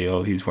to say,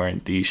 oh, he's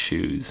wearing these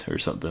shoes or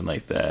something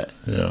like that.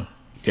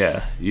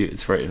 Yeah,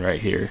 it's right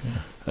here.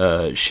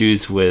 Yeah.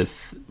 Shoes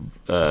with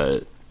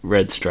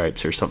red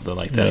stripes or something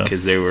like that,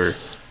 because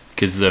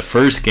the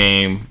first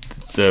game,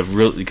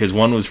 because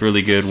one was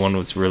really good, one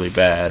was really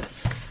bad,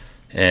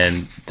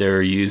 and they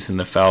were using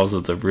the fouls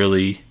of the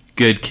really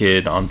good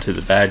kid onto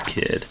the bad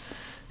kid,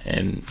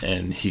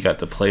 and he got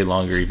to play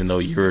longer, even though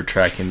you were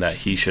tracking that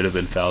he should have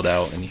been fouled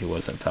out and he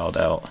wasn't fouled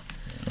out.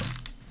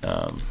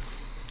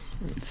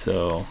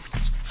 So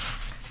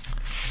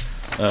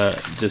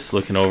just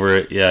looking over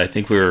it, I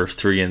think we were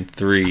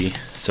 3-3,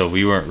 so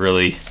we weren't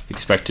really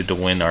expected to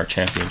win our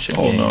championship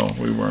game. Oh no,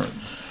 we weren't.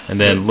 And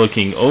then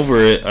looking over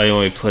it, I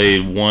only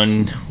played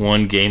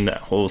one game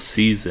that whole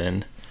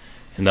season,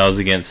 and that was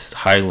against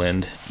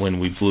Highland when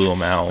we blew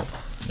them out.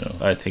 Yeah.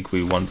 I think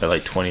we won by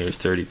 20 or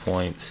 30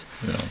 points.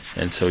 Yeah.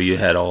 And so you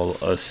had all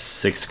us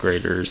 6th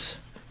graders,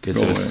 because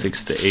it was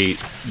 6-8,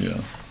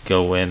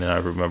 go in, and I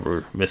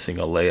remember missing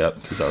a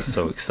layup because I was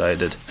so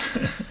excited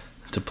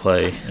to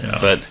play. Yeah.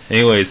 But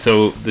anyway,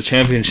 so the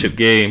championship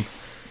game,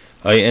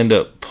 I end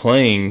up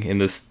playing in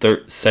this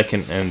the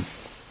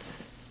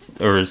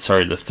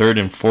third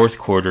and fourth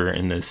quarter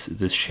in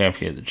this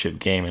championship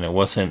game, and it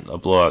wasn't a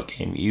blowout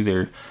game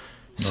either.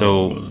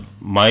 So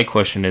my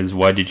question is,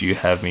 why did you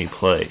have me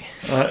play?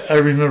 I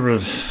remember,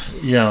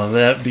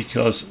 that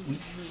because,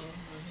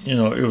 it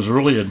was a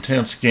really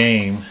intense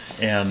game,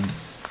 and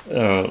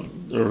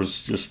there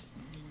was just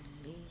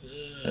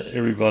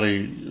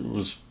everybody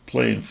was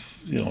playing,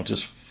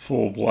 just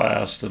full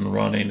blast and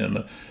running,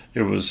 and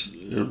it was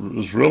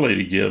really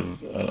to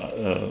give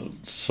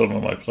some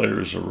of my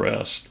players a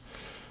rest.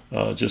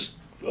 Just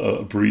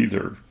a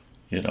breather,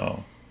 and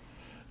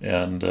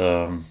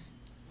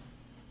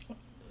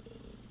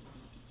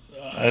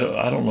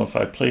I don't know if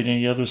I played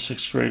any other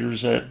 6th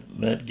graders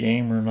that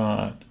game or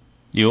not.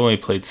 You only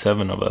played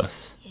 7 of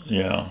us.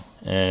 Yeah,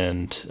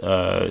 and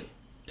I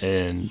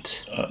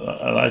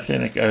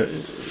think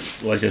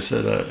like I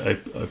said, I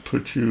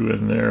put you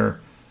in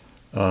there,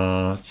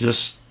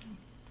 just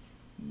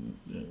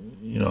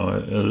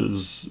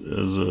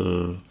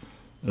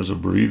as a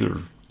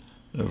breather.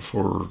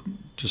 For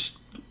just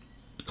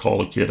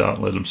call a kid out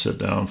and let him sit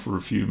down for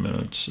a few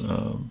minutes.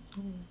 The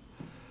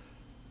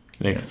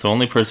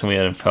only person we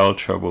had in foul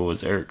trouble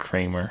was Eric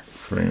Kramer.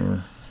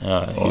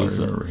 I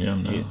remember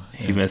him now.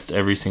 He missed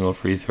every single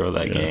free throw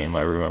that game.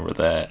 I remember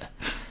that.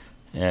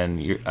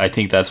 And I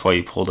think that's why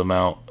you pulled him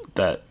out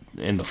that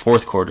in the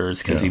fourth quarter,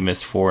 is because he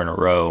missed 4 in a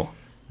row.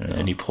 Yeah.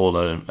 And he pulled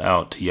him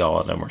out to yell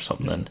at him or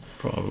something.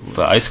 Probably.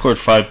 But I scored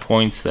 5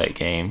 points that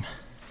game.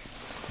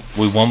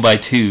 We won by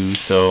 2,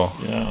 so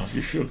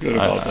you feel good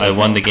about that. I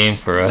won the game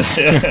for us.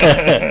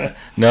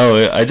 No,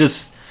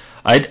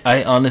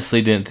 I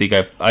honestly didn't think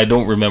I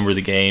don't remember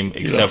the game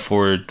except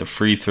for the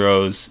free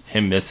throws,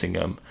 him missing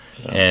them,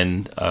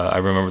 and I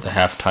remember the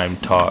halftime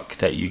talk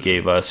that you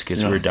gave us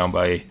because we were down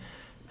by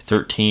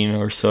 13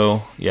 or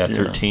so.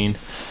 13.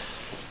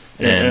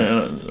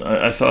 And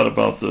I thought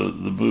about the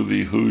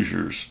movie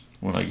Hoosiers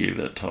when I gave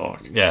that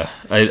talk. Yeah,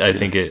 I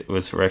think it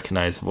was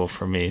recognizable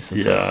for me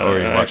since I've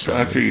already watched that.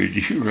 I figured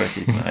you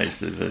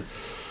recognized it,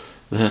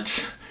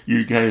 that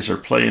you guys are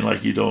playing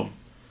like you don't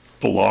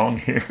belong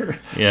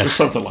here, or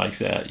something like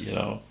that,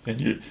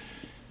 and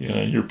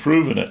you're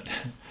proving it.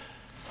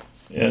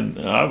 And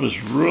I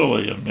was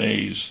really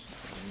amazed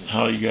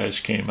how you guys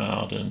came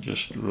out and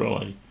just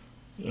really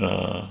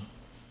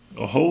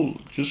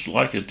just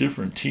like a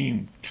different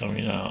team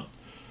coming out.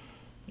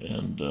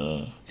 And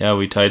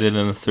we tied it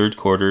in the third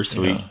quarter.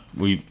 So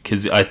we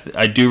because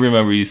I do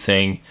remember you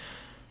saying,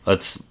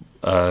 let's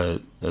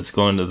Let's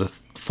go into the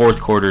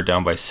fourth quarter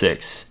down by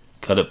 6.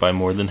 Cut it by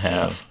more than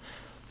half.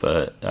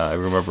 But I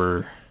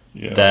remember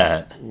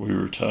that. We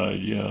were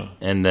tied,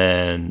 And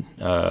then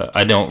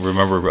I don't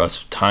remember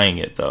us tying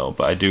it, though.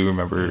 But I do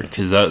remember,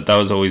 because that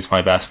was always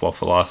my basketball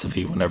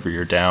philosophy. Whenever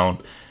you're down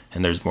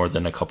and there's more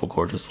than a couple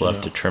quarters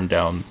left, to trim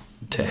down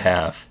to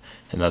half.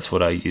 And that's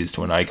what I used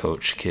when I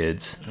coached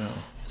kids. Yeah.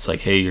 It's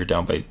like, hey, you're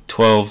down by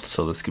 12,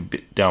 so let's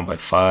get down by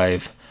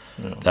 5.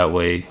 Yeah. That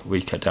way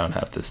we cut down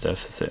half this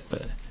deficit.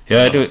 But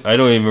I don't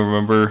even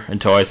remember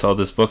until I saw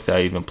this book that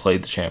I even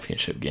played the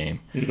championship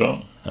game. You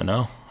don't? I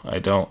know, I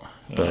don't.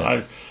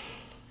 But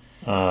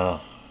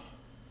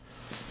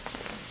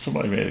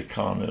somebody made a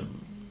comment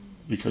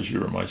because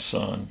you were my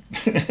son.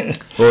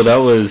 Well, that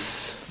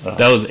was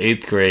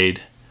 8th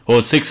grade. Well,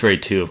 it's 6th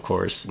grade too, of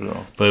course.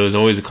 Yeah. But it was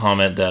always a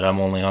comment that I'm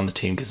only on the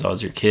team because I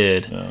was your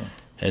kid. Yeah.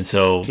 And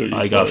so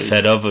I got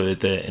fed up of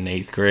it in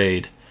 8th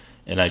grade,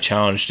 and I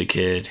challenged a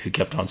kid who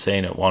kept on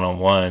saying it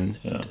one-on-one.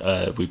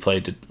 Yeah. We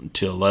played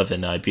to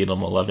 11, and I beat him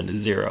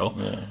 11-0.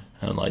 Yeah.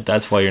 And I'm like,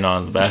 that's why you're not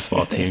on the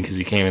basketball team, because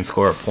you can't even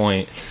score a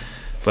point.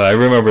 But I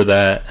remember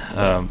that.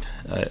 I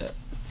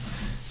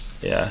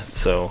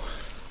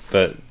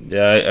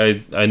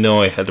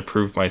know I had to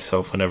prove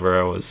myself whenever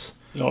I was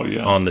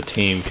on the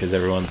team, because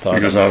everyone thought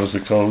because I was the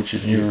coach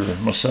and you were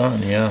my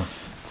son. Yeah.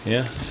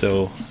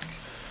 So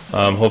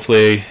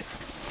hopefully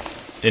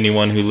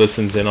anyone who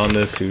listens in on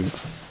this who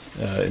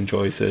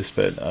enjoys this,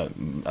 but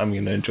I'm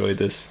going to enjoy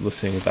this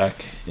listening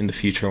back in the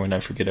future when I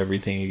forget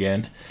everything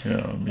again.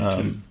 Yeah,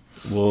 me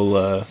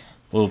too.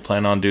 We'll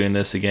plan on doing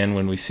this again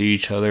when we see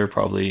each other,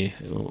 probably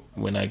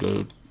when I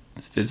go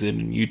visit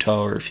in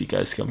Utah, or if you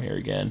guys come here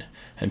again,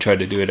 and try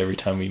to do it every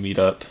time we meet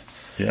up.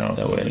 Yeah,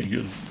 that way.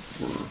 Good.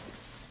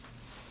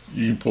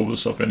 You can pull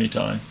this up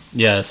anytime.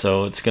 Yeah,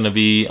 so it's going to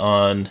be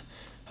on,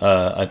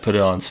 I put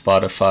it on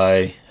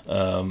Spotify,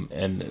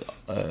 and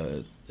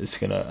it's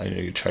going to, I'm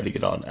going to try to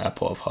get on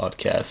Apple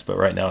Podcasts, but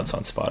right now it's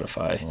on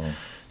Spotify. Oh.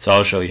 So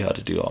I'll show you how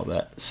to do all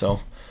that.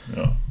 So,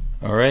 yeah.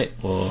 All right,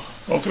 well.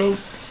 Okay,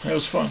 that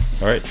was fun.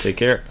 All right, take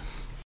care.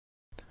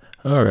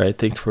 All right,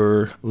 thanks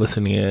for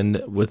listening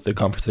in with the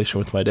conversation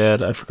with my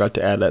dad. I forgot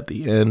to add at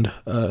the end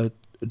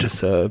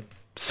just a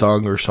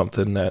song or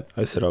something that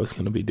I said I was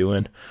going to be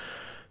doing.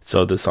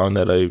 So the song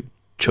that I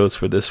chose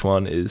for this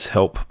one is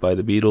Help by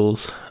the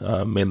Beatles.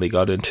 Mainly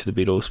got into the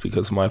Beatles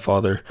because of my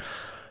father.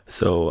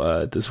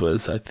 So this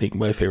was, I think,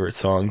 my favorite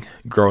song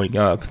growing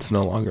up. It's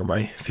no longer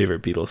my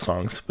favorite Beatles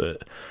songs,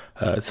 but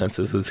since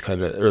this is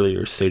kind of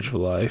earlier stage of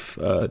life,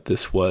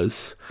 this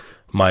was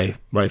my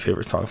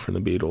favorite song from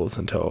the Beatles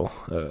until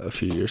a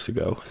few years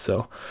ago.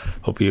 So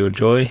hope you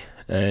enjoy,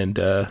 and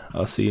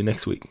I'll see you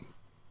next week.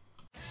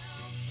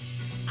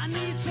 I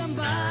need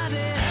somebody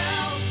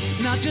help,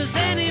 not just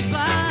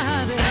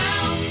anybody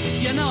help.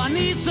 You know I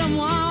need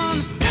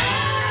someone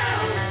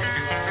help.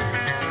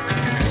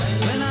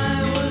 When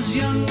I was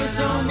younger,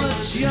 so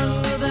much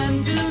younger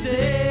than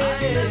today,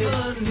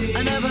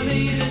 I never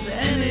needed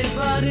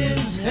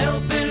anybody's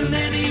help in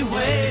any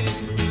way.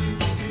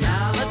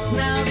 But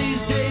now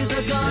these days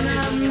are gone,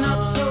 I'm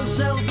not so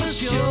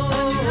self-assured.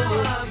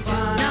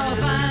 Now I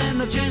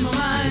find I've changed my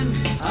mind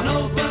and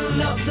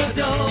opened up the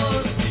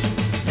doors.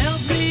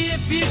 Help me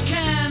if you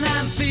can,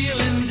 I'm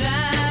feeling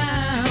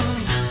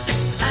down,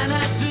 and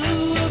I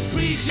do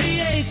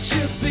appreciate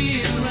you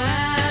being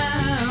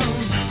around.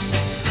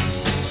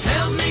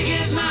 Help me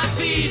get my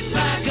feet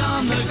back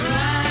on the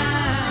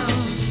ground.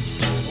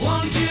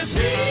 Won't you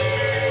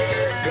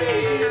please,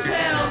 please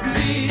help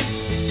me?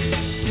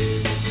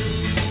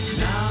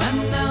 And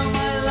now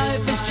my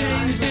life has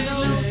changed in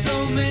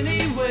so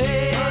many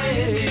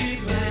ways.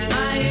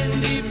 My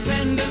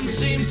independence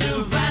seems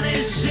to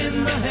vanish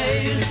in the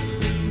haze.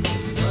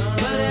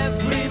 But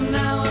every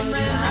now and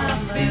then I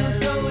feel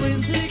so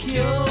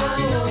insecure.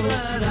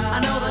 I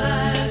know that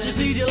I just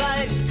need you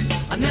like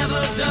I've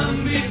never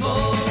done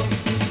before.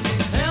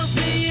 Help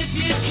me if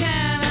you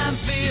can, I'm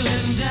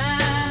feeling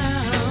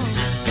down,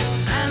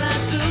 and I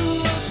do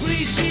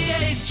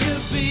appreciate you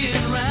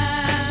being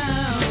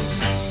around.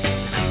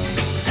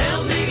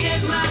 Help me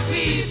get my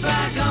feet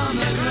back on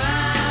the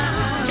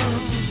ground.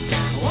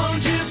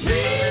 Won't you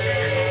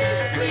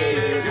please,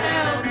 please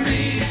help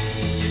me?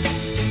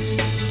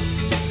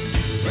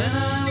 When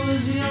I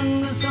was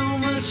younger, so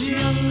much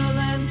younger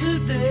than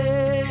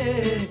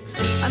today,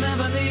 I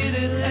never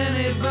needed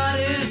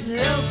anybody's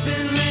help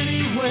in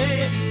any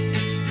way.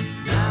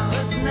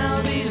 But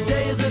now these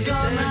days are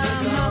gone,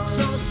 I'm not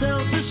so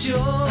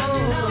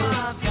self-assured.